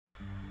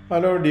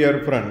Hello dear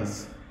friends,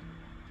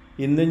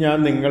 ഇന്ന് ഞാൻ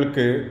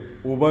നിങ്ങൾക്ക്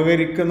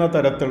ഉപകരിക്കുന്ന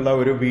തരത്തിലുള്ള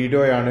ഒരു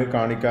വീഡിയോയാണ്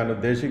കാണിക്കാൻ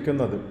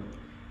ഉദ്ദേശിക്കുന്നത്.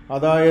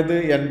 അതായത്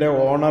എൻ്റെ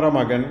ഓണറ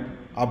മകൻ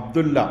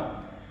അബ്ദുല്ല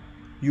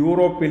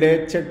യൂറോപ്പിലെ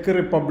ചെക്ക്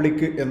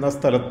റിപ്പബ്ലിക് എന്ന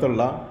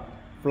സ്ഥലത്തുള്ള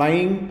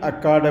ഫ്ലൈയിങ്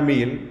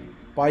അക്കാഡമിയിൽ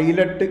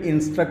പൈലറ്റ്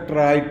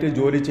ഇൻസ്ട്രക്ടറായിട്ട്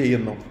ജോലി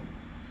ചെയ്യുന്നു.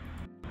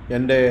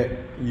 എൻ്റെ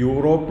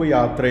യൂറോപ്പ്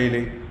യാത്രയിൽ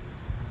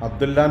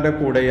അബ്ദുല്ലാൻ്റെ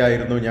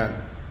കൂടെയായിരുന്നു ഞാൻ.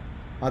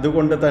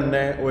 അതുകൊണ്ട്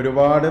തന്നെ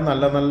ഒരുപാട്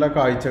നല്ല നല്ല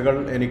കാഴ്ചകൾ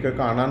എനിക്ക്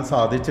കാണാൻ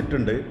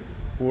സാധിച്ചിട്ടുണ്ട്.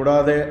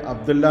 കൂടാതെ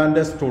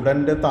അബ്ദുല്ലാൻ്റെ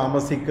സ്റ്റുഡൻറ്റ്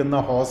താമസിക്കുന്ന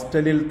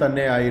ഹോസ്റ്റലിൽ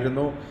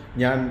തന്നെയായിരുന്നു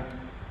ഞാൻ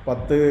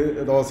 10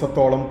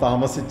 ദിവസത്തോളം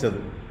താമസിച്ചത്.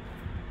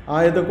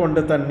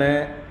 ആയതുകൊണ്ട് തന്നെ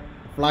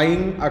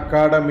ഫ്ലൈയിങ്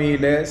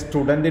അക്കാഡമിയിലെ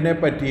സ്റ്റുഡൻറ്റിനെ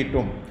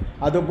പറ്റിയിട്ടും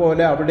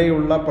അതുപോലെ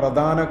അവിടെയുള്ള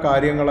പ്രധാന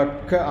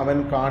കാര്യങ്ങളൊക്കെ അവൻ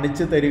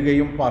കാണിച്ചു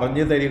തരികയും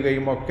പറഞ്ഞു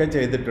തരികയും ഒക്കെ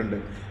ചെയ്തിട്ടുണ്ട്.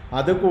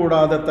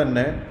 അതുകൂടാതെ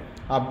തന്നെ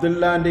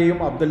അബ്ദുല്ലാൻ്റെയും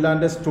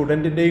അബ്ദുല്ലാൻ്റെ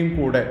സ്റ്റുഡൻറ്റിൻ്റെയും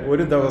കൂടെ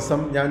ഒരു ദിവസം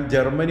ഞാൻ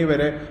ജർമ്മനി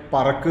വരെ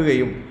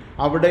പറക്കുകയും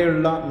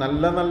അവിടെയുള്ള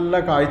നല്ല നല്ല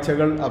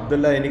കാഴ്ചകൾ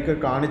അബ്ദുല്ല എനിക്ക്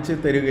കാണിച്ചു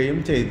തരികയും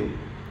ചെയ്തു.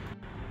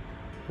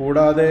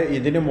 കൂടാതെ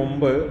ഇതിനു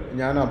മുമ്പ്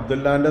ഞാൻ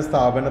അബ്ദുല്ലാൻ്റെ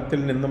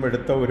സ്ഥാപനത്തിൽ നിന്നും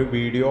എടുത്ത ഒരു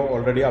വീഡിയോ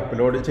ഓൾറെഡി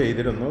അപ്ലോഡ്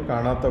ചെയ്തിരുന്നു.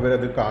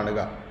 കാണാത്തവരത് കാണുക.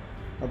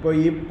 അപ്പോൾ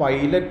ഈ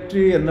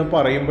പൈലറ്റ് എന്ന്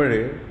പറയുമ്പോൾ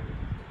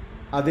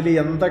അതിൽ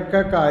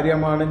എന്തൊക്കെ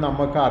കാര്യമാണ്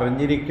നമുക്ക്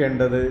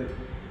അറിഞ്ഞിരിക്കേണ്ടത്,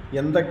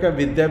 എന്തൊക്കെ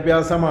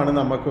വിദ്യാഭ്യാസമാണ്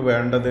നമുക്ക്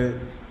വേണ്ടത്,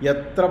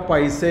 എത്ര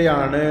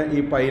പൈസയാണ് ഈ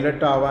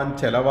പൈലറ്റ് ആവാൻ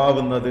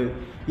ചിലവാകുന്നത്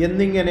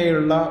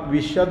എന്നിങ്ങനെയുള്ള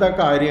വിശദ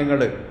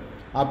കാര്യങ്ങൾ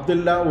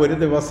അബ്ദുല്ല ഒരു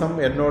ദിവസം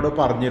എന്നോട്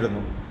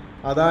പറഞ്ഞിരുന്നു.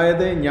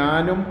 അതായത്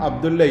ഞാനും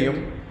അബ്ദുല്ലയും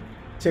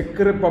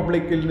ചെക്ക്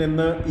റിപ്പബ്ലിക്കിൽ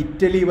നിന്ന്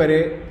ഇറ്റലി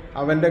വരെ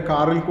അവൻ്റെ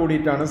കാറിൽ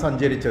കൂടിയിട്ടാണ്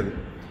സഞ്ചരിച്ചത്.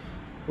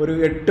 ഒരു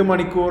 8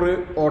 മണിക്കൂർ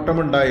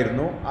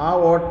ഓട്ടമുണ്ടായിരുന്നു. ആ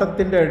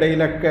ഓട്ടത്തിൻ്റെ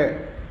ഇടയിലൊക്കെ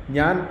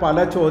ഞാൻ പല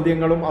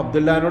ചോദ്യങ്ങളും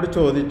അബ്ദുല്ലാനോട്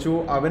ചോദിച്ചു.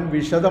 അവൻ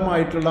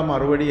വിശദമായിട്ടുള്ള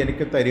മറുപടി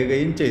എനിക്ക്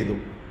തരികയും ചെയ്തു.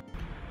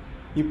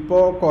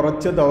 ഇപ്പോൾ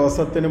കുറച്ച്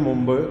ദിവസത്തിന്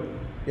മുമ്പ്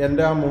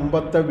എൻ്റെ ആ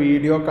മുമ്പത്തെ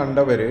വീഡിയോ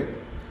കണ്ടവർ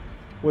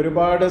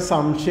ഒരുപാട്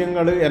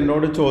സംശയങ്ങൾ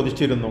എന്നോട്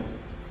ചോദിച്ചിരുന്നു.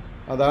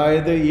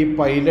 അതായത് ഈ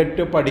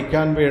പൈലറ്റ്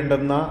പഠിക്കാൻ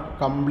വേണ്ടുന്ന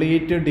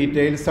കംപ്ലീറ്റ്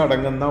ഡീറ്റെയിൽസ്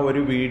അടങ്ങുന്ന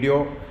ഒരു വീഡിയോ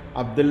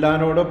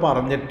അബ്ദുല്ലാനോട്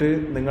പറഞ്ഞിട്ട്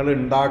നിങ്ങൾ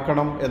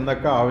ഉണ്ടാക്കണം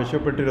എന്നൊക്കെ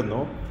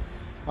ആവശ്യപ്പെട്ടിരുന്നു.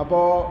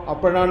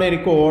 അപ്പോഴാണ്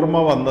എനിക്ക് ഓർമ്മ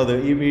വന്നത്,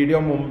 ഈ വീഡിയോ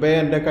മുമ്പേ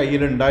എൻ്റെ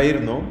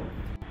കയ്യിലുണ്ടായിരുന്നു.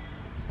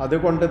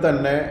 അതുകൊണ്ട്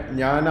തന്നെ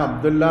ഞാൻ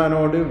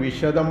അബ്ദുല്ലാനോട്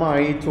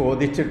വിശദമായി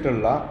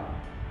ചോദിച്ചിട്ടുള്ള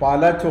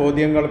പല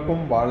ചോദ്യങ്ങൾക്കും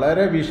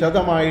വളരെ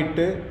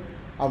വിശദമായിട്ട്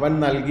അവൻ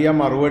നൽകിയ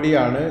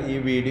മറുപടിയാണ് ഈ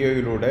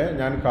വീഡിയോയിലൂടെ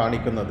ഞാൻ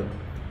കാണിക്കുന്നത്.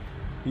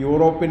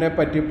 യൂറോപ്പിനെ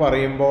പറ്റി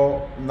പറയുമ്പോൾ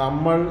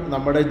നമ്മൾ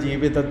നമ്മുടെ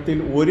ജീവിതത്തിൽ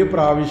ഒരു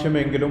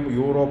പ്രാവശ്യമെങ്കിലും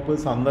യൂറോപ്പ്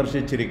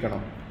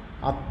സന്ദർശിച്ചിരിക്കണം.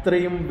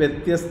 അത്രയും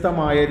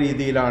വ്യത്യസ്തമായ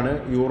രീതിയിലാണ്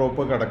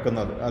യൂറോപ്പ്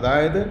കിടക്കുന്നത്.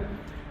 അതായത്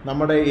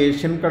നമ്മുടെ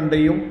ഏഷ്യൻ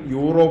കൺട്രിയും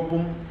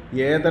യൂറോപ്പും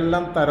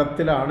ഏതെല്ലാം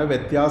തരത്തിലാണ്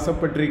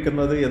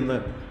വ്യത്യാസപ്പെട്ടിരിക്കുന്നത് എന്ന്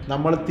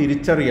നമ്മൾ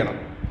തിരിച്ചറിയണം.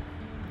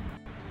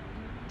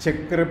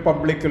 ചെക്ക്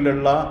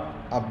റിപ്പബ്ലിക്കിലുള്ള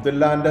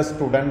അബ്ദുല്ലാൻ്റെ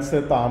സ്റ്റുഡൻസ്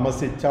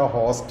താമസിച്ച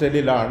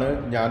ഹോസ്റ്റലിലാണ്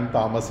ഞാൻ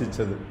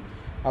താമസിച്ചത്.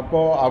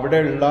 അപ്പോൾ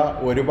അവിടെയുള്ള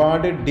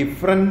ഒരുപാട്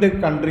ഡിഫറെൻ്റ്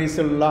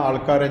കൺട്രീസിലുള്ള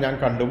ആൾക്കാരെ ഞാൻ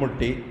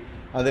കണ്ടുമുട്ടി.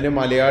 അതിൽ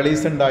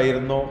മലയാളീസ്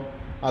ഉണ്ടായിരുന്നു,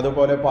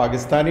 അതുപോലെ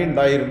പാകിസ്ഥാനി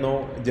ഉണ്ടായിരുന്നു,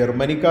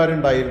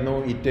 ജർമ്മനിക്കാരുണ്ടായിരുന്നു,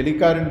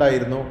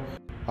 ഇറ്റലിക്കാരുണ്ടായിരുന്നു.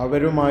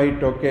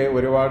 അവരുമായിട്ടൊക്കെ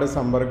ഒരുപാട്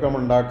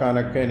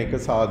സമ്പർക്കമുണ്ടാക്കാനൊക്കെ എനിക്ക്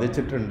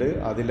സാധിച്ചിട്ടുണ്ട്.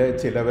 അതിലെ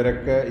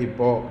ചിലവരൊക്കെ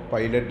ഇപ്പോൾ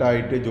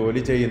പൈലറ്റായിട്ട്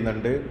ജോലി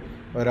ചെയ്യുന്നുണ്ട്.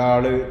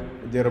 ഒരാൾ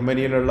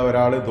ജർമ്മനിയിലുള്ള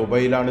ഒരാൾ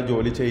ദുബൈയിലാണ്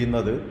ജോലി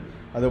ചെയ്യുന്നത്.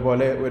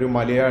 അതുപോലെ ഒരു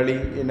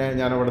മലയാളിനെ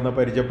ഞാൻ അവിടുന്ന്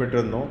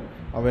പരിചയപ്പെട്ടിരുന്നു.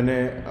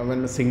 അവൻ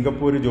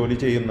സിംഗപ്പൂർ ജോലി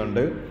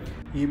ചെയ്യുന്നുണ്ട്.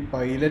 ഈ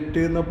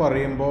പൈലറ്റ് എന്ന്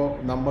പറയുമ്പോൾ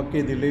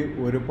നമുക്കിതിൽ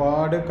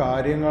ഒരുപാട്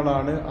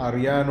കാര്യങ്ങളാണ്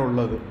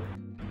അറിയാനുള്ളത്.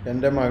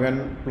 എൻ്റെ മകൻ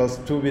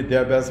 +2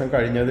 വിദ്യാഭ്യാസം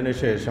കഴിഞ്ഞതിന്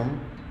ശേഷം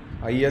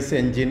IS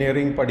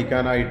എൻജിനീയറിംഗ്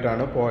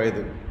പഠിക്കാനായിട്ടാണ്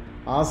പോയത്.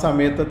 ആ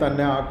സമയത്ത്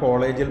തന്നെ ആ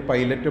കോളേജിൽ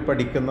പൈലറ്റ്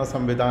പഠിക്കുന്ന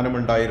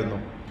സംവിധാനമുണ്ടായിരുന്നു.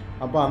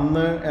 അപ്പോൾ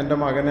അന്ന് എൻ്റെ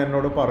മകൻ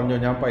എന്നോട് പറഞ്ഞു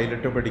ഞാൻ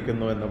പൈലറ്റ്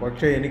പഠിക്കുന്നു എന്ന്.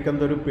 പക്ഷേ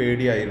എനിക്കെന്തൊരു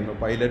പേടിയായിരുന്നു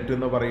പൈലറ്റ്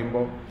എന്ന്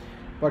പറയുമ്പോൾ.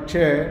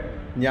 പക്ഷേ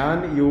ഞാൻ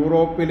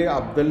യൂറോപ്പിൽ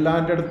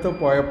അബ്ദുല്ലാൻ്റെ അടുത്ത്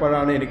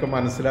പോയപ്പോഴാണ് എനിക്ക്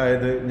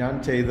മനസ്സിലായത് ഞാൻ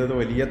ചെയ്തത്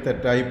വലിയ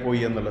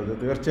തെറ്റായിപ്പോയി എന്നുള്ളത്.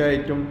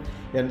 തീർച്ചയായിട്ടും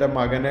എൻ്റെ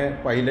മകനെ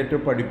പൈലറ്റ്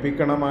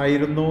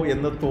പഠിപ്പിക്കണമായിരുന്നു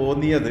എന്ന്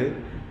തോന്നിയത്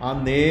ആ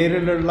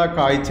നേരിലുള്ള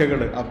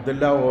കാഴ്ചകൾ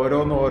അബ്ദുല്ല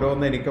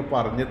ഓരോന്ന് എനിക്ക്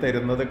പറഞ്ഞു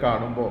തരുന്നത്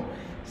കാണുമ്പോൾ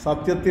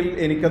സത്യത്തിൽ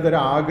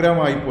എനിക്കതൊരു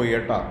ആഗ്രഹമായി പോയി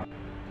കേട്ടോ.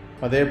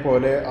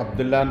 അതേപോലെ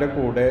അബ്ദുല്ലാൻ്റെ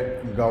കൂടെ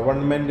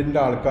ഗവൺമെൻറ്റിൻ്റെ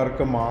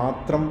ആൾക്കാർക്ക്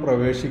മാത്രം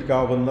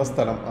പ്രവേശിക്കാവുന്ന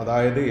സ്ഥലം,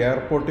 അതായത്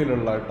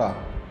എയർപോർട്ടിലുള്ള കേട്ടോ,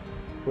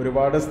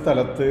 ഒരുപാട്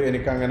സ്ഥലത്ത്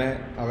എനിക്കങ്ങനെ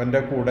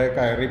അവൻ്റെ കൂടെ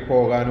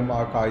കയറിപ്പോകാനും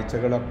ആ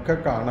കാഴ്ചകളൊക്കെ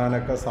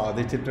കാണാനൊക്കെ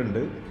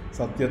സാധിച്ചിട്ടുണ്ട്.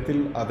 സത്യത്തിൽ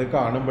അത്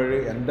കാണുമ്പോൾ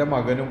എൻ്റെ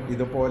മകനും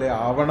ഇതുപോലെ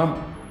ആവണം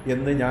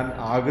എന്ന് ഞാൻ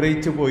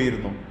ആഗ്രഹിച്ചു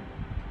പോയിരുന്നു.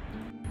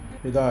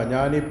 ഇതാ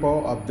ഞാനിപ്പോൾ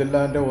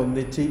അബ്ദുല്ലാൻ്റെ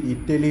ഒന്നിച്ച്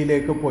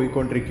ഇറ്റലിയിലേക്ക്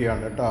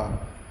പോയിക്കൊണ്ടിരിക്കുകയാണ് കേട്ടോ.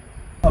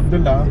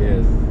 Abdullah,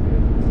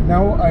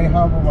 now I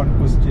have one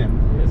question.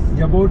 Yes.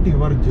 About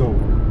your job.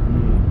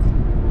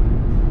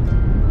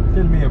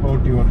 Tell me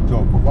about your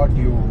job. What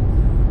you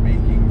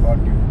making?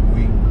 What you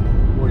doing?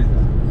 What is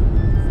that?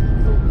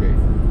 Okay.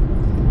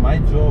 My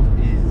job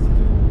is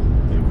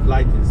to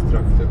flight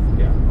instructor.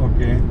 Yeah.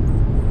 Okay.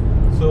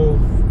 So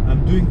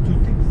I'm doing two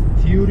things,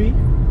 theory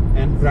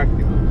and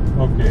practical.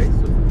 Okay.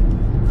 So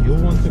you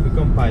want to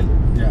become pilot,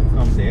 Yeah.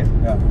 come there.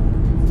 Yeah.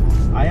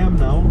 I am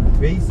now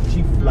base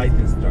chief flight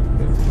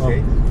instructor. Okay.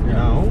 Yeah.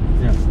 Now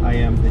Yeah. I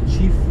am the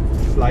chief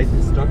flight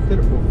instructor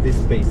of this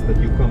base that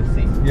you come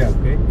see. Yeah.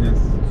 Okay. Yes.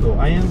 So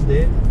I am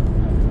the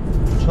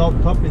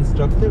top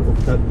instructor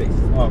of that base.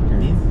 Okay.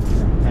 Means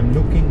I'm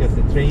looking at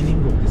the training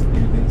of the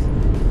students,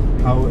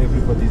 how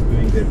everybody's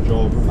doing their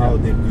job, how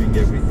they're doing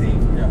everything.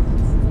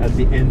 Yeah. At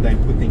the end,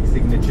 I'm putting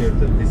signature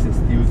that this is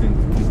student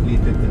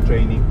completed the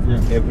training.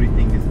 Yeah.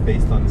 Everything is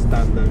based on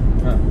standard.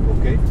 Yeah.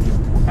 Okay.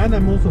 Yeah. And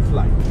I'm also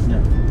flying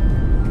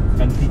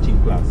Yeah. and teaching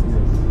classes.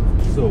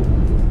 Yes. So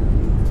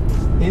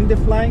in the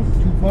flying,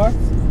 two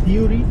parts,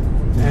 theory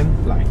and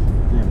flying.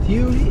 Yeah.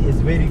 Theory is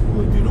very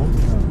good, you know.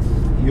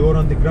 You're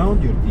on the ground,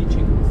 you're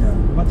teaching. Yeah.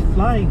 But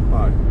flying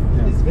part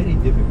is very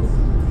difficult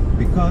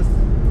because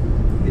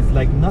it's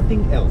like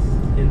nothing else.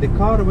 In the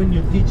car, when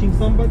you're teaching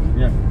somebody,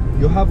 Yeah.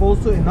 you have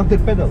also another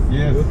pedal.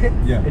 Yes. Okay.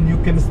 Yeah. And you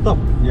can stop.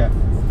 Yeah.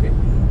 Okay.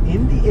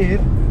 In the air,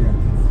 Yeah.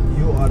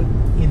 you are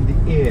in the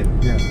air.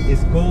 Yeah.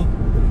 It's called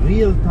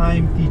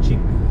real-time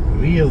teaching.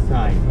 Real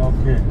time.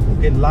 Okay.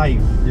 Okay.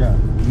 Live. Yeah.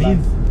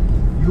 Means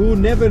you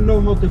never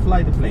know how to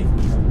fly the plane.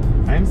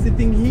 Yeah. I'm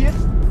sitting here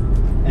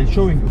and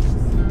showing you.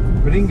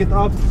 Bring it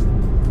up,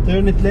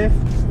 turn it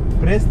left,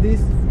 press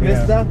this, press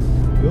that.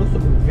 You also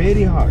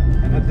very hard.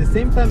 And at the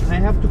same time, I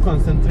have to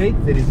concentrate.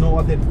 There is no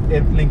other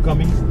airplane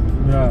coming.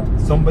 Yeah.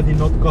 Somebody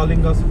not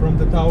calling us from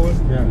the tower.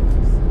 Yeah.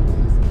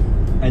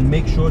 And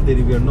make sure that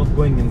we are not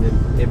going in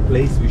a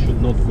place we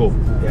should not go.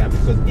 Yeah,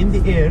 because in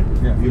the air,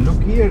 you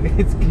look here,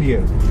 it's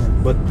clear.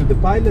 But to the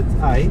pilot's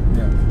eye,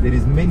 there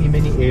is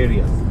many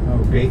areas.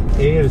 Okay,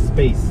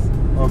 airspace.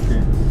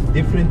 Okay.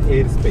 Different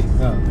airspace.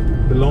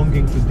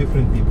 Belonging to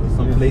different people.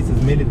 Some places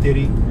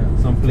military,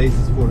 some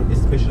places for a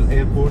special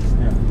airport.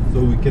 So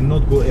we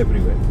cannot go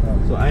everywhere.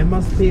 So I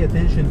must pay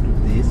attention to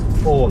this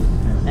all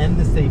and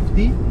the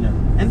safety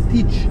and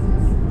teach.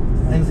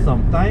 And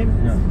sometimes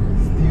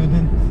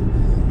students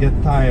get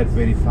tired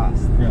very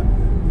fast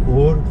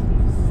or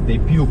they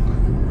puke.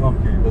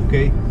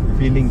 Okay,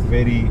 feeling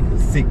very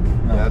sick.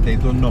 They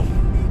don't know.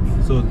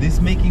 So this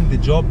making the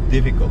job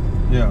difficult.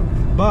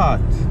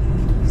 But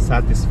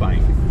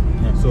satisfying.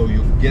 So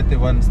you get the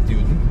one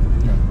student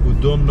who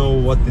don't know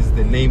what is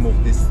the name of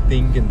this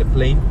thing in the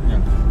plane.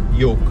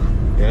 Yoke.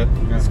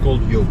 It's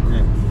called yoke.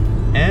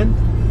 And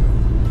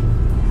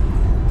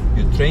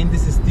you train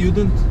this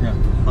student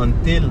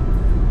until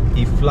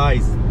he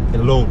flies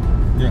alone.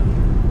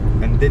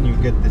 And then you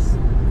get this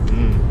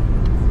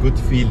good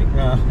feeling.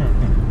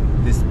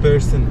 This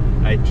person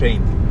I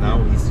trained, now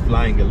he's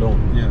flying alone.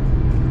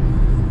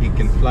 He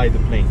can fly the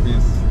plane.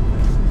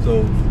 So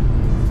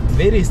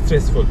very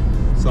stressful.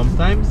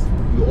 Sometimes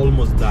you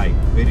almost die,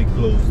 very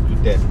close to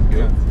death.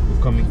 You're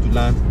coming to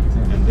land,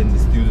 and then the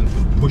student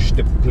will push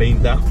the plane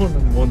down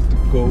and want to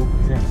go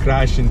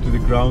crash into the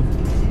ground.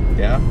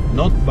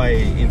 Not by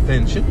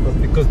intention, but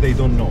because they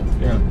don't know.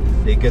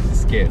 They get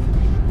scared.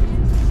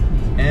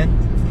 And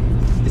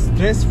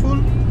stressful,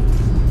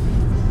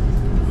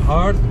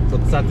 hard,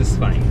 but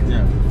satisfying.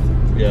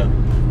 Okay.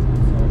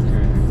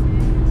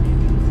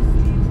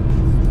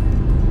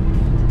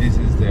 This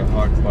is the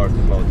hard part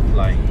about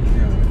flying.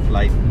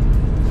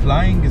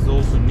 Flying is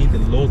also need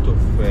a lot of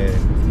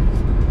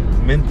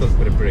mental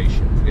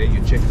preparation. Okay,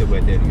 you check the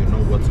weather, you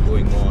know what's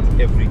going on,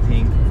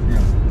 everything.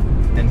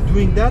 And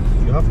doing that,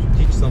 you have to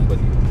teach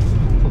somebody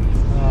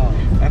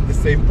at the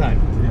same time.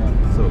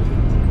 So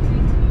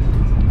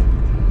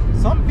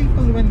some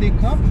people, when they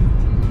come,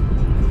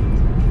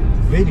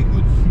 very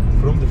good.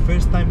 From the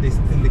first time they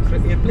sit in the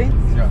airplane,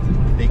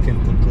 they can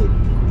control.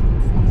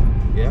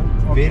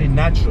 Very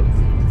natural.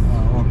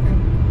 Okay.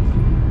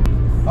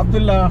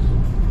 Abdullah,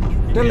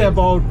 tell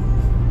about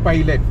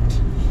pilot.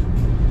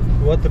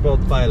 What about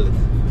pilot?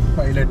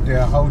 Pilot,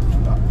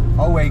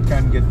 how I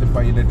can get the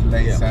pilot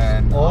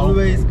license?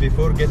 Always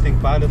before getting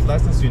pilot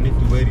license, you need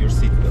to wear your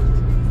seatbelt.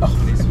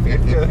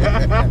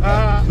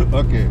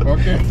 Okay.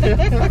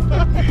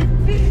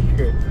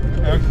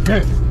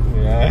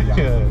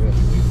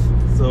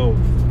 So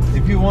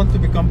if you want to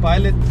become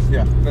pilot,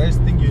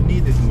 first thing you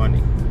need is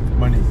money.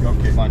 Money.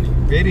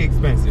 Very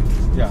expensive.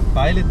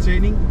 Pilot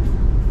training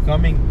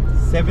coming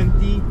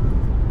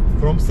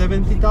from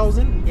 $70,000,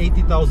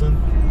 $80,000,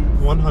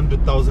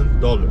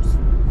 $100,000.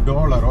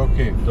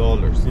 Okay.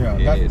 Dollars.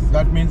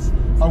 That means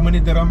how many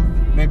dirham?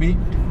 Maybe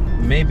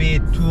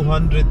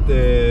 200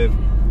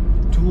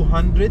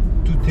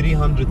 to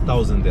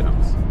 300,000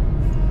 dirhams.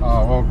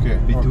 Okay.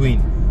 Between.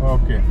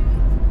 Okay.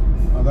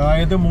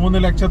 അതായത് 3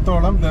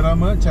 ലക്ഷത്തോളം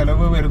ദിർഹം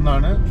ചെലവ്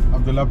വരുന്നാണ്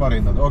അബ്ദുള്ള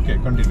പറയുന്നത്. Okay,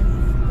 continue.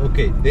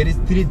 Okay, there is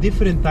 3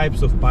 different types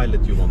of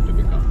pilot you want to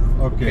become.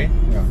 Okay.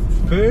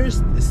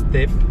 First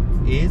step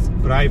is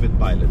private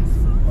pilot.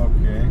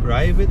 Okay.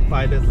 Private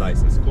pilot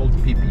license called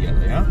PPL.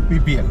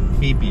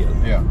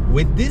 PPL.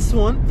 With this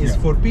one is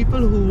for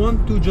people who want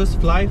to just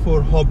fly for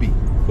hobby,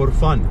 for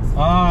fun.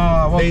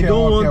 Ah, okay, They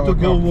don't okay, want to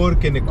okay, go okay.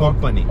 work in a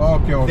company.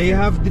 Okay, okay. They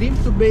have dream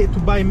to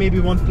buy maybe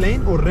one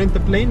plane or rent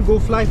a plane, go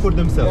fly for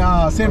themselves.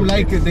 Yeah, same Okay.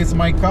 like this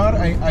my car.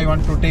 I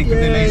want to take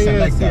the license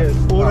like that.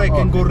 Yes. Or I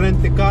can go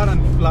rent a car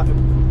and fly.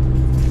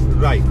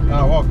 Right.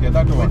 Okay,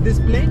 that one. With this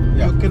plane,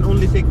 Yeah. you can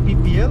only take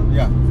PPL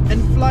Yeah. and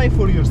fly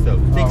for yourself.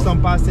 Take Oh.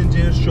 some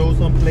passengers, show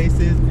some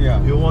places.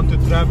 Yeah. You want to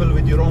travel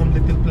with your own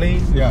little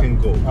plane, Yeah. you can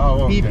go.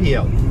 Okay.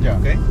 PPL. Yeah.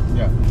 Okay.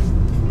 Yeah.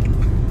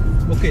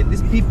 Okay,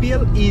 this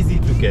PPL easy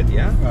to get,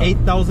 yeah?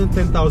 $8,000,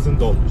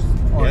 $10,000.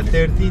 Yeah,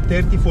 Okay.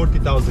 30,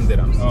 40,000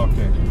 dirhams.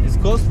 Okay. It's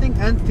costing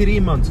and 3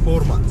 months,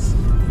 4 months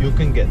you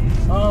can get.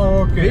 Oh,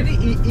 okay. Very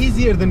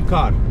easier than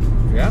car.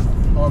 Yeah?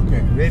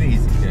 Okay. Very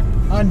easy,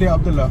 yeah. And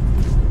Abdullah,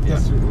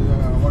 just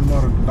one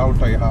more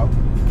doubt I have.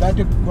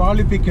 That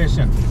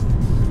qualification,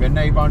 when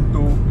I want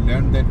to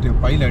learn that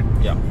pilot,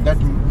 Yeah. that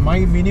my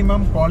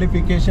minimum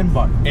qualification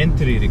what?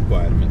 Entry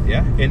requirement,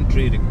 yeah?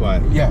 Entry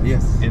requirement. Yeah,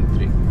 yes.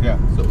 Entry. Yeah.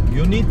 So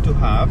you need to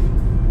have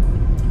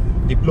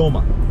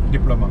diploma,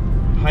 Diploma.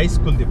 high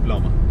school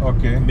diploma,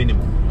 Okay.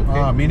 minimum.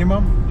 Okay?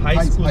 Minimum?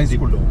 high school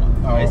diploma.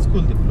 High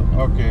school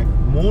diploma. Okay.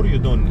 More you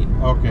don't need.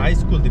 Okay. High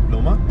school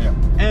diploma.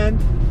 Yeah. And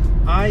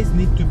eyes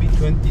need to be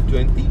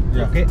 20/20.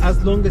 Yeah. Okay,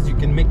 as long as you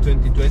can make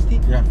 20/20.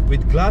 Yeah.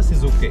 With glass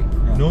is okay.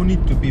 Yeah. No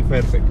need to be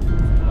perfect.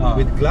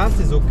 With glass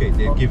is okay.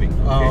 They're giving.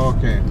 Okay?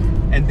 Okay.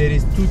 And there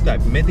is two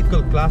types: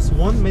 medical class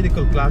 1,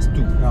 medical class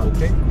 2. Yeah.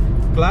 Okay,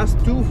 class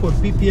 2 for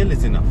PPL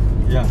is enough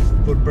Yeah.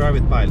 for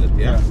private pilot.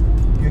 Yeah.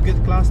 You get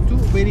class 2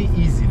 very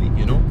easily.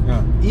 You know.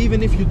 Yeah.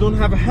 Even if you don't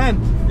have a hand,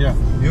 Yeah.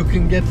 you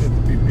can get the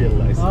PPL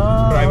license.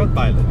 Private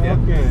okay. pilot. Yeah.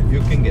 Okay.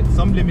 You can get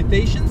some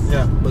limitations.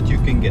 Yeah. But you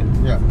can get.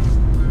 Yeah.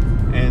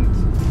 And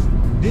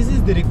this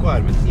is the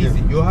requirement. Easy.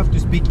 Yeah. You have to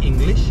speak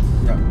English.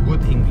 Yeah.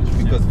 Good English,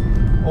 because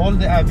all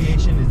the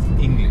aviation is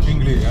English.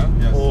 English, Yeah.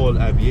 yes. All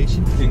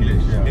aviation is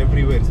English, yeah.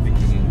 Everywhere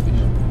speaking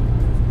English.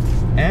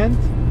 And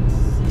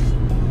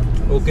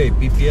okay,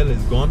 PPL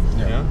is gone.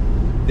 Yeah. Yeah.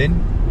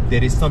 Then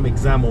there is some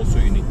exam also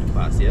you need to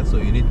pass. Yeah. So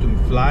you need to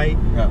fly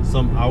Yeah.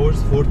 some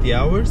hours, 40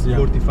 hours, Yeah.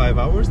 45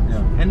 hours,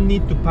 Yeah. and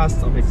need to pass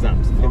some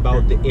exams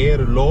about the air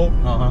law,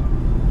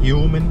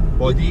 human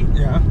body,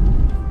 Yeah.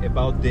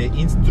 about the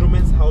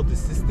instruments, how the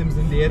systems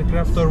in the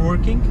aircraft are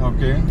working,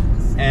 Okay.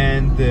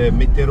 and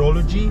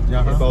meteorology,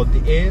 Yeah. about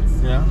the air,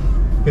 Yeah.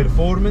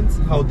 performance,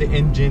 how the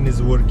engine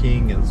is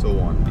working, and so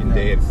on in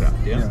the aircraft.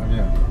 Yeah?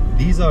 Yeah.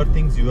 These are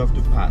things you have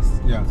to pass.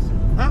 Yeah.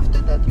 After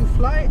that, you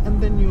fly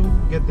and then you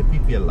get the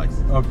PPL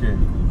license. Okay.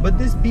 But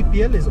this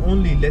PPL is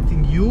only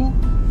letting you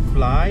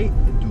fly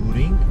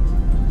during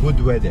good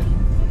weather,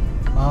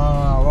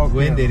 Okay.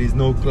 when there is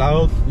no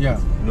cloud, Yeah.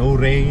 no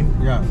rain,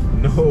 Yeah.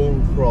 no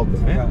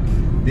problem. Eh? Yeah.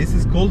 This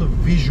is called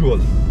visual.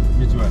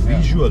 Which one? Yeah.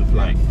 Visual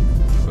flying.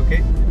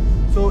 Okay,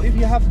 so if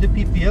you have the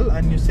PPL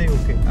and you say,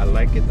 okay, I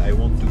like it, I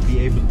want to be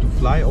able to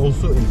fly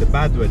also in the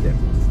bad weather,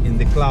 in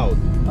the cloud,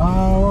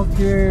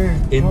 Okay.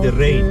 in the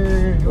rain,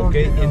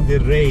 okay, in the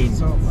rain,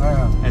 So,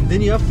 and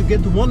then you have to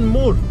get one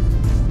more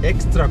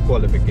extra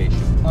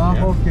qualification.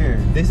 Yeah? okay.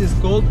 This is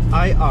called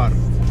IR,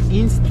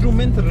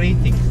 instrument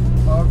rating.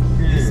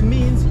 Okay. This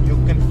means you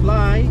can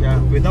fly Yeah.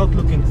 without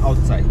looking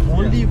outside,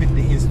 only with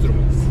the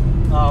instruments.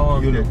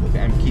 Okay. You look, okay,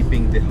 I'm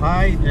keeping the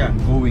height, Yeah. I'm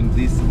going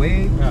this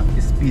way, Yeah.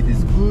 the speed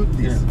is good,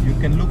 this. Yeah. You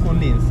can look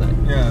only inside.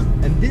 Yeah.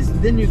 And this,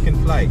 then you can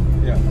fly.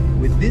 Yeah.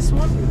 With this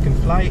one, you can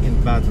fly in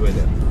bad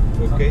weather,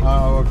 okay?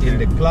 Okay. In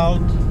the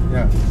cloud,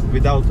 Yeah.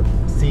 without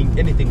seeing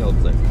anything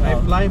outside. I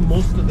fly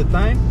most of the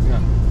time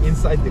Yeah.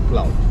 inside the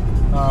cloud.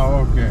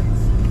 Okay.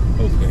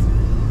 Okay.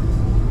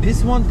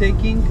 This one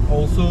taking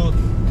also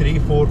 3,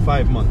 4,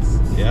 5 months,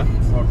 yeah?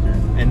 Okay.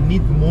 And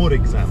need more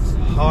exams,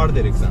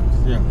 harder exams.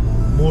 Yeah.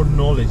 More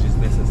knowledge is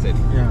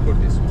necessary Yeah. for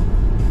this one.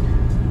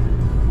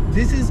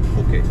 This is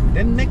okay.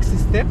 Then next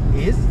step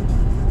is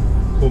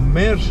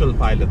commercial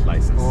pilot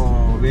license.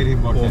 Oh, very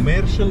important.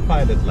 Commercial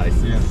pilot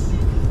license. Yes.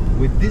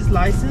 With this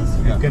license,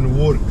 Yeah. you can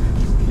work.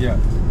 Yeah.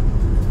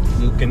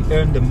 You can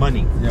earn the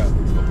money. Yeah.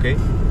 Okay.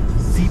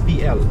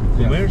 CPL,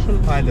 Yeah. commercial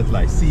pilot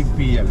license.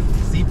 CPL.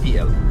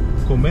 CPL,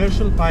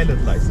 commercial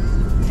pilot license.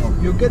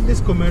 Okay. You get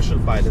this commercial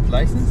pilot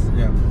license.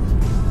 Yeah.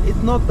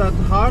 It's not that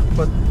hard,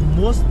 but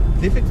most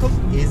difficult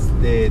is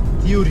the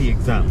theory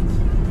exam.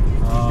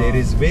 There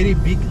is very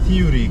big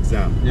theory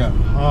exam. Yeah.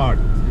 Hard.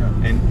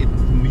 Yeah. And it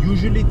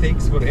usually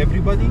takes for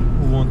everybody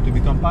who want to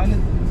become pilot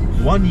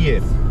 1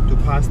 year to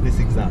pass this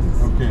exam.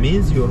 Okay.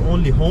 Means you're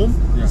only home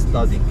Yeah.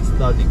 studying.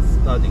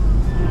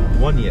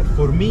 1 year.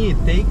 For me,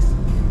 it takes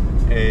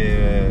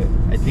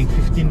I think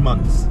 15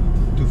 months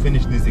to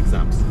finish these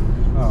exams.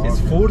 It's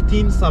Okay.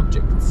 14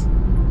 subjects.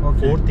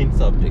 Okay. 14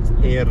 subjects: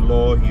 air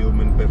law,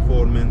 human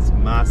performance,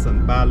 mass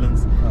and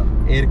balance,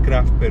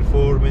 aircraft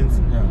performance,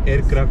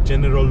 aircraft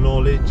general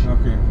knowledge,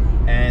 Okay.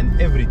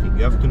 and everything.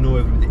 You have to know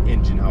every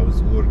engine, how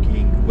it's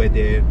working,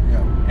 weather,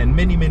 and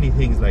many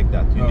things like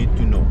that you need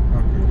to know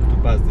Okay. to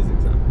pass this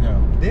exam. Yeah.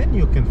 Then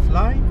you can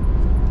fly,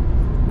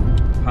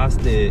 pass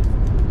the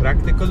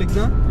practical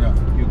exam, Yeah.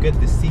 you get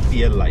the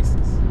CPL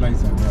license.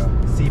 License.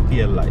 Yeah.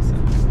 CPL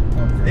license.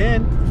 Okay.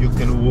 Then you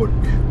can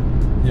work.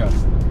 Yeah.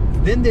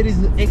 Then there is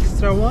an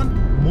extra one,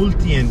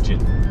 multi-engine.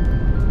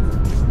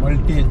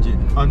 Multi-engine.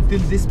 Until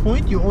this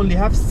point, you only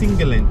have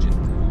single engine.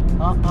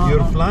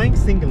 You're flying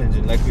single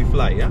engine, like we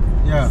fly, yeah?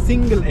 Yeah.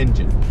 Single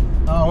engine.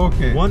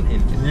 Okay. One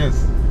engine.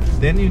 Yes.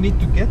 Then you need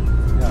to get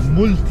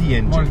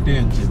multi-engine.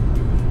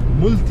 Multi-engine.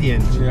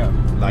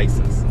 Multi-engine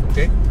license,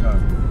 okay? Yeah.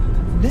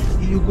 Then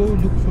you go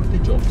look for the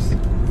jobs.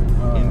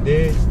 In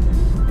there,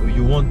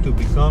 you want to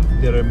become,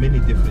 there are many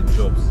different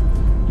jobs.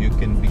 You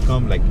can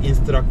become like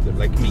instructor,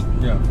 like me.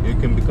 Yeah. You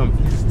can become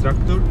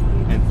instructor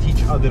and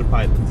teach other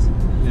pilots.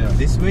 Yeah.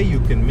 This way you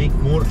can make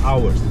more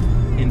hours.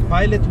 In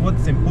pilot,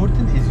 what's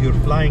important is your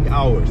flying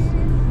hours.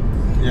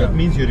 Yeah. That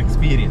means your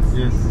experience.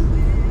 Yes.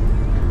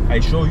 I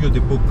show you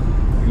the book,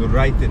 you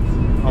write it,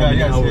 how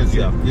many hours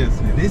you have. Yes.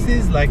 This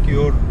is like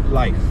your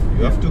life.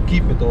 You have to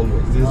keep it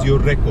always. This is your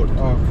record.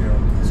 Okay.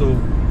 So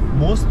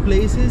most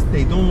places,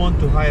 they don't want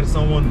to hire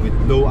someone with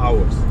low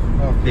hours.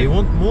 Okay. They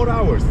want more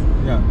hours.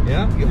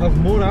 Yeah. You have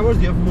more hours,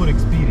 you have more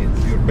experience.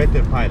 You're a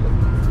better pilot.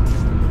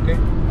 Okay?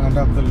 And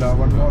Abdullah,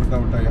 one more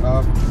doubt I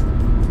have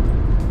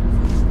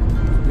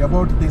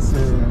about this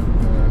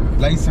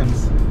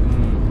license.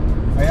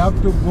 I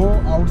have to go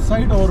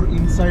outside or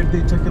inside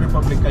the Czech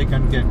Republic I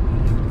can get?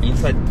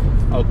 Inside.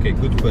 Okay,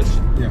 good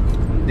question. Yeah.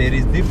 There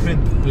is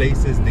different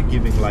places they're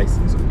giving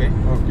license, okay?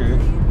 Okay.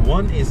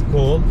 One is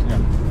called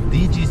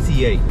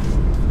DGCA.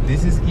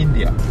 This is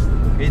India.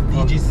 Okay,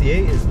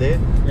 DGCA is the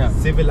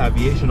Civil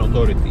Aviation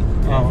Authority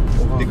of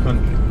the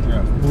country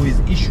who is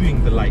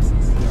issuing the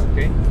license.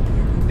 Okay.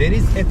 There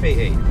is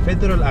FAA,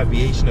 Federal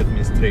Aviation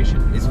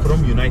Administration. It's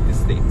from United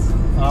States.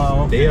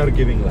 Okay. They are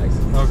giving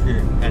license.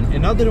 Okay. And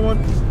another one,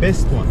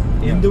 best one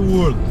in the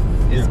world,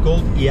 is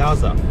called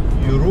EASA,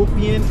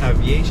 European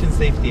Aviation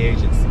Safety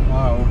Agency.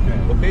 Okay.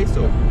 Okay,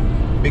 so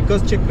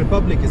because Czech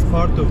Republic is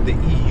part of the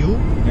EU,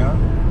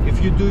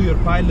 if you do your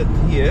pilot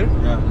here,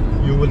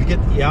 you will get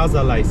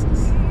EASA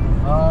license.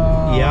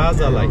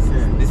 EASA license.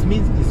 Okay. This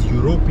means it's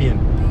European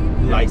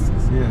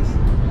license. Yes.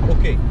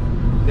 Okay,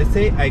 let's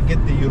say I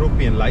get the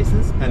European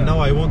license and now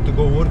I want to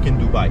go work in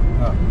Dubai.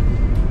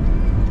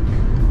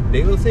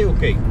 They will say,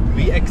 okay,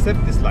 we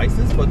accept this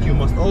license, but you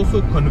must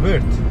also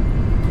convert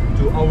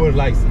to our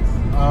license.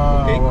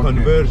 Okay,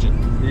 conversion.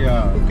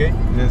 Yeah. Okay.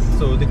 Yes.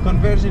 So the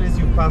conversion is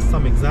you pass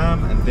some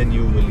exam and then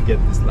you will get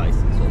this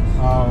license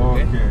also.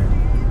 Okay.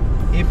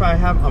 If I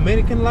have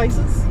American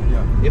license,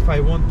 if I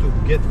want to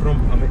get from,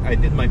 I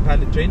did my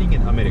pilot training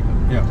in America,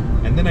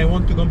 and then I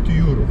want to come to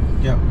Europe,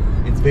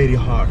 it's very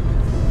hard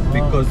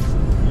because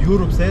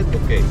Europe said,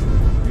 okay,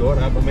 you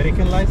have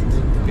American license,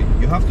 okay,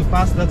 you have to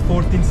pass that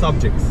 14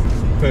 subjects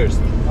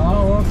first.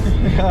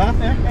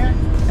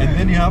 And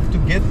then you have to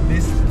get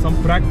this, some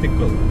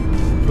practical,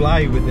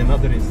 fly with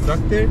another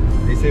instructor.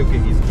 They say, okay,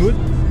 he's good.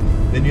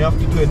 Then you have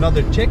to do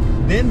another check.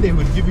 Then they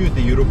will give you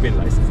the European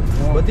license.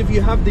 But if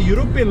you have the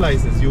European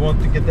license, you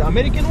want to get the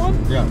American one,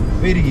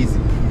 very easy.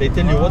 They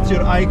tell you what's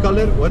your eye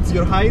color, what's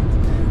your height,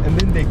 and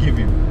then they give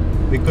you.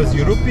 Because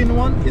European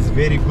one is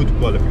very good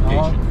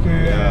qualification.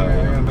 Okay,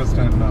 I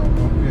understand now.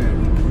 Okay,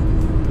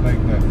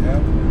 like that,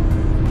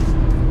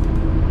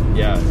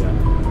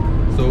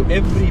 So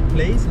every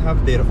place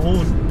have their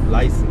own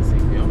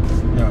licensing,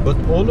 but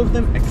all of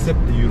them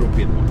accept the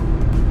European one.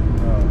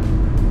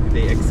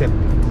 They accept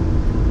it.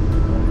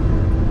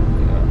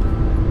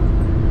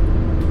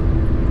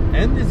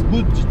 And it's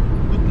good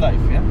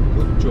life,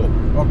 good job.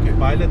 Okay.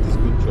 Pilot is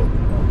good job.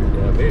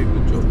 Okay. Very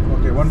good job.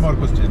 Okay, one more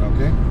question.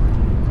 Okay.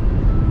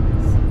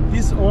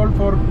 This all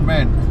for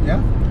men,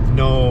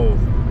 No.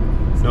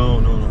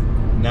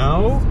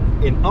 Now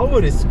in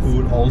our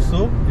school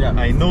also,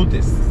 I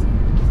noticed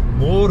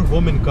more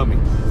women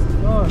coming.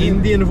 Really?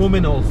 Indian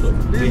women also.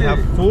 Really? We have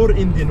 4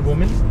 Indian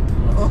women,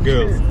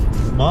 girls.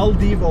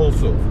 Maldives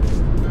also,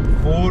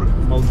 4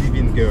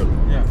 Maldivian girls.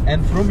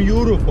 And from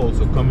Europe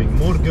also coming.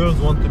 More girls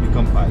want to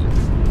become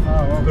pilots.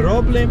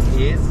 Problem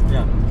is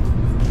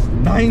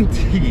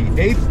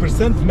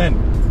 98% men.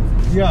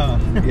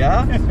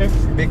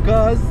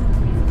 Because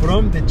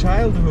from the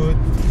childhood,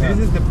 this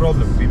is the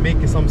problem. We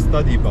make some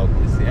study about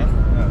this.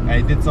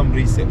 I did some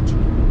research.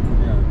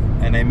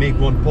 And I make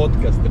one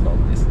podcast about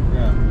this.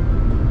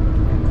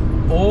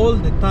 All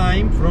the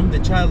time from the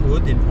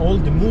childhood in all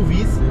the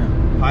movies,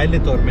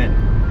 pilot or men.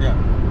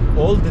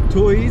 All the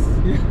toys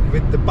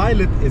with the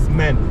pilot is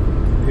men.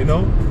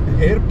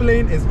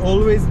 Airplane is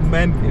always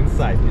men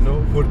inside.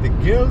 For the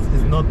girls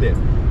is not there.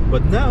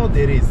 But now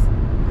there is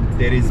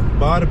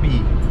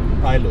Barbie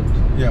pilot,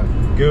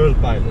 girl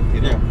pilot.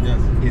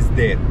 Is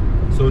there.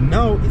 So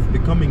now it's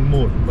becoming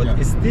more, but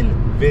it's still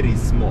very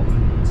small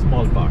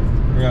part.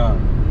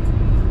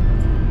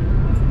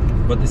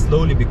 But it's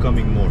slowly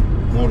becoming more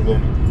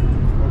women.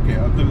 Okay,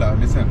 Abdullah,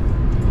 listen.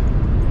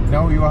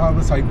 Now you have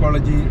a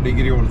psychology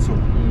degree also,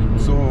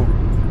 so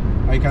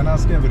I can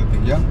ask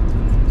everything.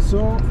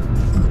 So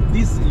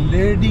this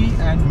lady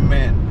and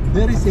man,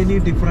 there is any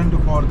different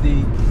for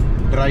the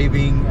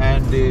driving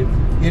and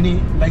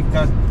any like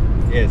that?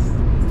 Yes,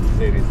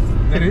 there is.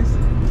 There is.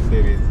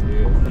 There is.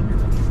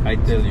 Yes. I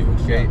tell you,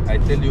 okay. I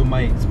tell you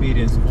my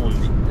experience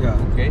only.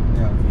 Okay.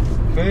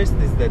 First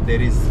is that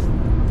there is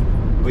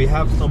We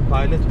have some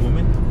pilot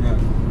women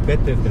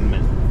better than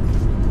men.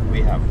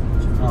 We have.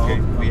 Okay,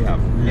 we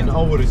have. In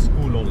our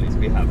school only,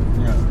 we have.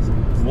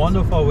 One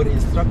of our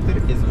instructor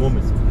is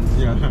woman.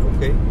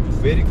 Okay,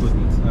 very good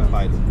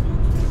pilot.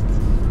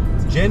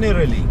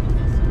 Generally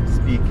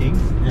speaking,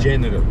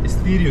 general,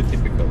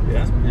 stereotypical,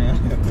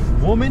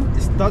 women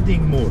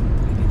studying more.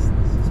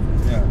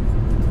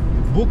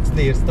 Books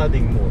they are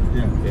studying more.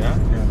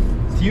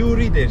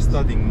 Theory they're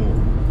studying more.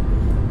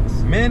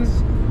 Men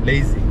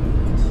lazy.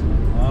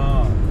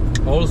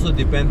 Also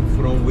depend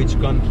from which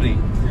country.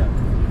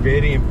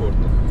 Very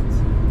important.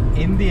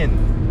 Indian,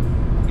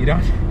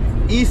 Iran,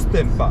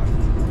 eastern part.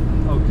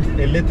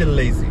 A little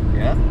lazy.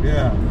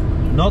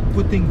 Not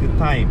putting the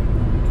time.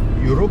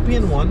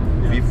 European one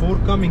before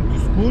coming to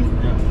school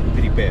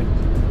prepared.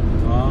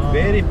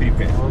 Very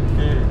prepared.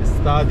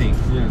 Studying,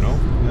 you know.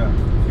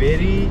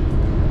 Very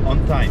on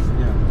time.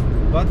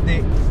 But the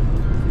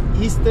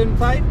eastern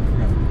type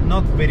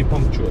not very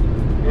punctual.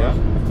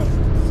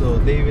 So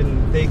they will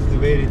take a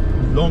very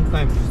long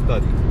time to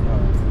study.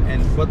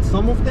 But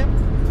some of them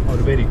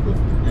are very good.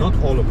 Not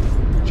all of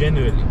them,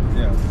 generally.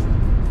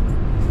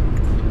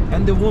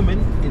 And the women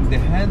in the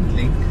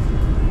handling,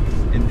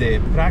 in the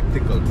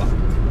practical part,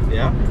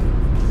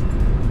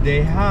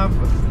 they have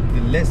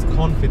the less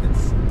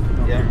confidence.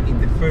 In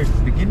the first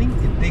beginning,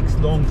 it takes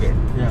longer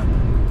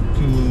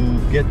to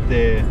get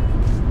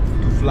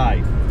to fly,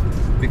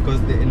 because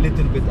they're a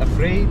little bit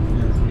afraid,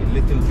 a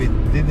little bit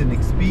didn't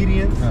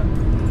experience,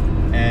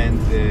 and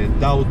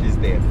doubt is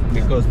there,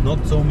 because not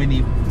so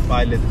many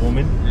pilot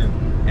women,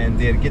 and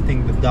they're getting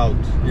the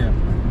doubt.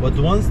 But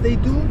once they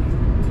do,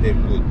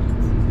 they're good.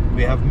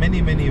 We have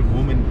many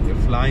women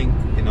flying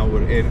in our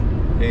air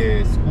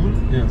school.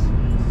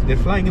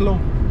 They're flying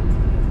alone.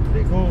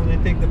 They go, they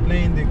take the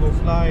plane, they go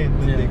fly, and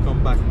then they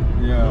come back.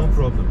 No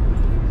problem.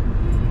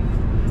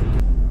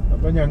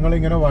 അപ്പോൾ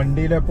ഞങ്ങളിങ്ങനെ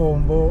വണ്ടിയിൽ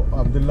പോകുമ്പോൾ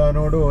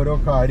അബ്ദുല്ലാനോട് ഓരോ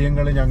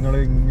കാര്യങ്ങൾ ഞങ്ങൾ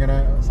ഇങ്ങനെ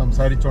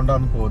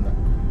സംസാരിച്ചുകൊണ്ടാണ് പോകുന്നത്.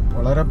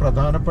 വളരെ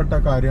പ്രധാനപ്പെട്ട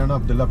കാര്യമാണ്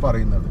അബ്ദുല്ല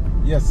പറയുന്നത്.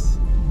 Yes,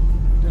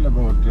 tell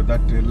about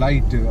that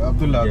light,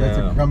 Abdullah.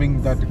 That's coming,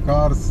 that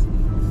cars.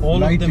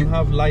 All of them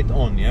have light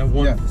on,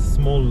 one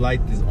small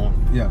light is on.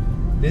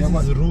 This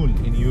is a rule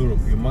in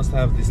Europe. You must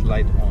have this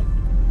light on,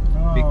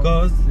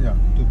 because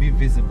to be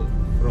visible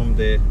from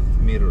the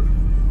mirror,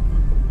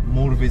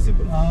 more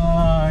visible.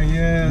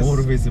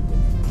 More visible.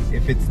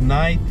 If it's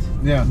night,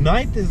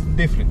 night is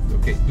different.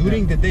 Okay,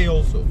 during the day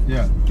also,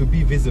 to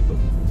be visible,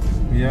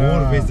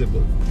 more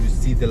visible. You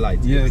see the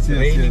light. If it's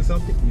raining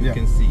something, you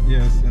can see.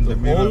 In the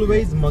mirror.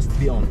 Always must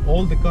be on.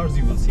 All the cars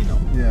you will see now.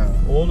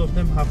 All of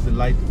them have the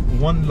light,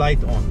 one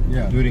light on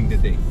during the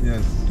day.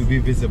 To be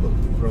visible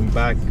from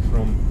back,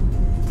 from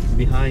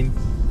behind,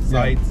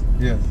 sides.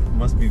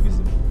 Must be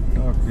visible.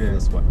 Okay.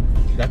 That's why.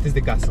 That is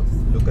the castle.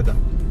 Look at that.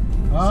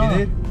 See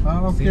there?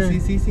 Okay.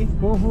 See. See.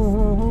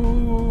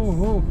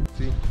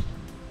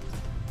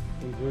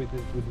 Enjoy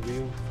this good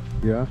view.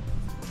 Yeah.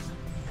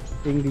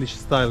 English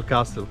style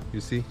castle,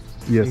 you see?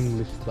 Yes.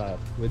 English style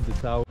with the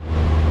tower.